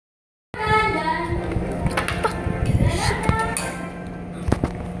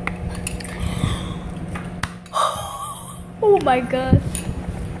Oh my god.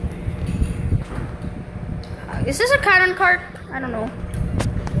 Is this a cannon cart? I don't know.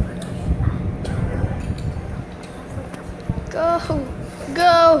 Go.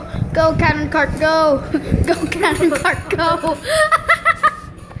 Go. Go cannon cart, go. Go cannon cart, go.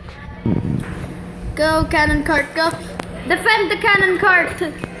 Go cannon cart, go. Defend the cannon cart.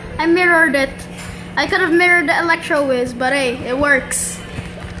 I mirrored it. I could have mirrored the Electro Whiz, but hey, it works.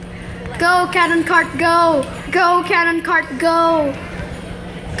 Go cannon cart, go. Go cannon cart, go.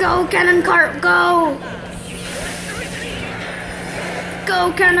 Go cannon cart, go.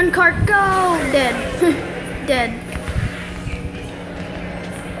 Go cannon cart, go. Dead. Dead.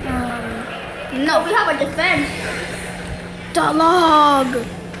 No, we have a defense. The log.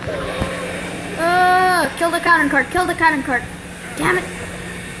 Kill the cannon cart. Kill the cannon cart. Damn it.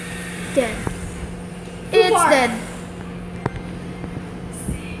 Dead. It's dead.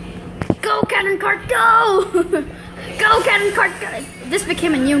 Go cannon cart, go. Go cannon cart, go. This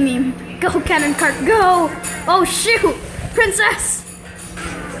became a new meme. Go cannon cart, go. Oh shoot, princess.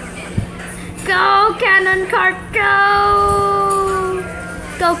 Go cannon cart, go.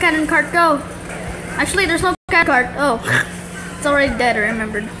 Go cannon cart, go. Actually, there's no cannon cart. Oh, it's already dead. I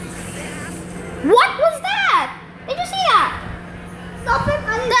remembered. What was that? Did you see that? Nothing.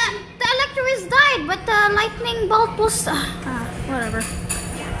 The Electro died, but the lightning bolt was. Whatever.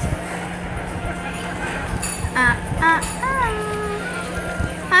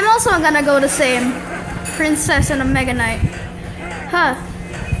 I'm also gonna go the same. Princess and a Mega Knight. Huh.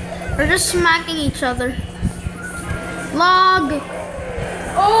 We're just smacking each other. Log.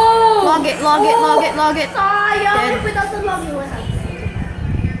 Oh! Log it, log it, log it, log it. Sayang, without the log you would have.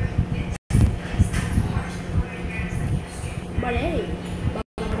 But hey.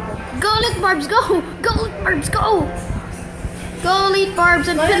 Go Elite Barbs, go! Go Elite Barbs, go! Go Elite Barbs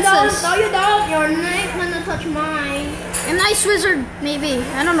and Princess. No, you don't. You're not gonna touch mine. An Ice Wizard, maybe.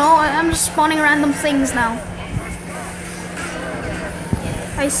 I don't know. I'm just spawning random things now.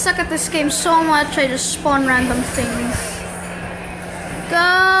 I suck at this game so much, I just spawn random things.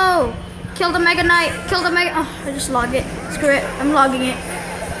 Go! Kill the Mega Knight. Kill the Mega... Oh, I just log it. Screw it. I'm logging it.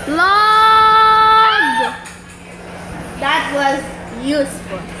 Log! That was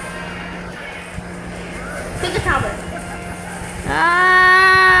useful. Take the tower.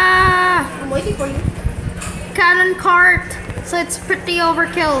 I'm waiting for you. Cannon cart. So it's pretty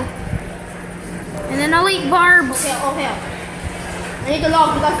overkill. And then Elite Barbs. Okay, oh hell. I need to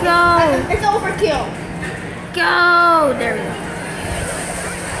log because it's overkill. Go! There we go.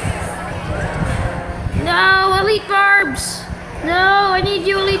 No, Elite Barbs! No, I need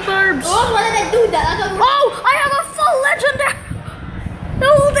you, Elite Barbs! Oh, why did I do that? Oh, I have a full legendary! The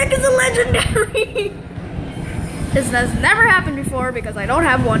whole deck is a legendary! This has never happened before because I don't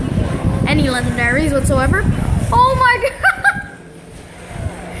have one. Any legendaries whatsoever. Oh my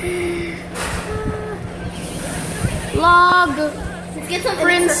god! Log! Let's get some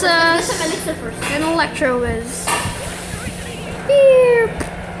Princess! Let's get some elixir first. And Electro Whiz. Beep!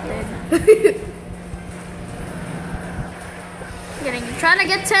 Dead. Trying to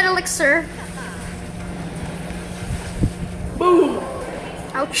get 10 elixir. Boom!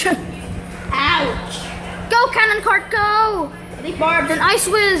 Ouch. Ouch! Go cannon cart, go! Elite Barbs. Then Ice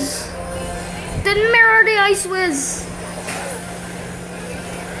Whiz. Then mirror the Ice Whiz.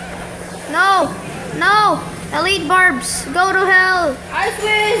 No, no, Elite Barbs, go to hell. Ice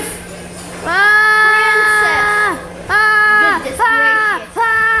Whiz. Ah! Ah! Goodness Ah! gracious.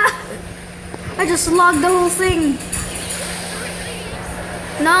 Ah! I just logged the whole thing.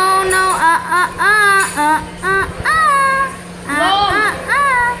 No, no,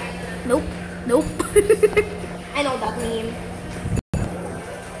 Nope, nope. I know that meme.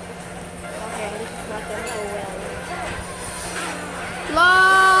 Okay, this is not gonna go well.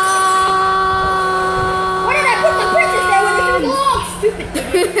 Where did I put the princess there when it's long? Stupid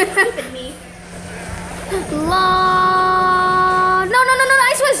Stupid me. No,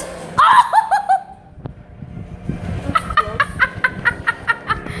 Ice Whiz. Oh!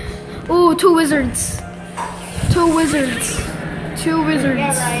 Ooh, two wizards. Two wizards. Two wizards.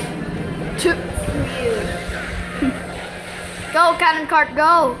 Yeah, right. Two. Go, Cannon Cart,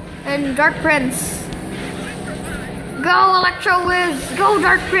 go. And Dark Prince. Go, Electro Whiz. Go,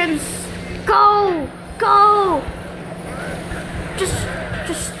 Dark Prince. Go. Go. Just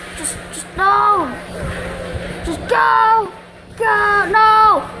no. Just go. Go.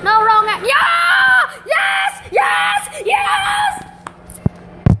 No. No, wrong. Yeah! Yes! Yes! Yes!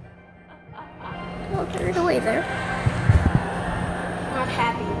 Oh, carried away there. Not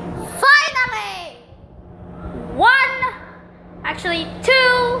happy. Finally! One, actually 2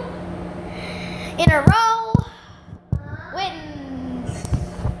 in a row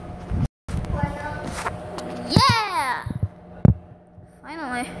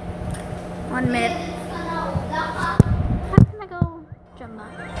Okay. 1 minute. How can I go jump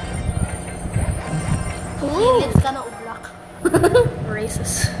back? Ooh. It's gonna ublak.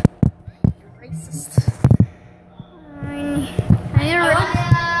 Racist. Racist. I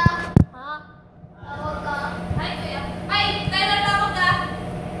need to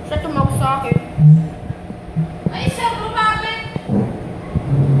Siya tumawag sa akin. Ay, siya lumapit!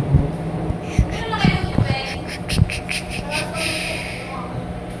 Ano na kayo tubig?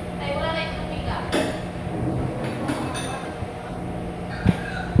 Ay, wala na yung tubig ah.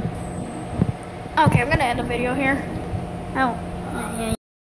 Okay, I'm gonna end the video here.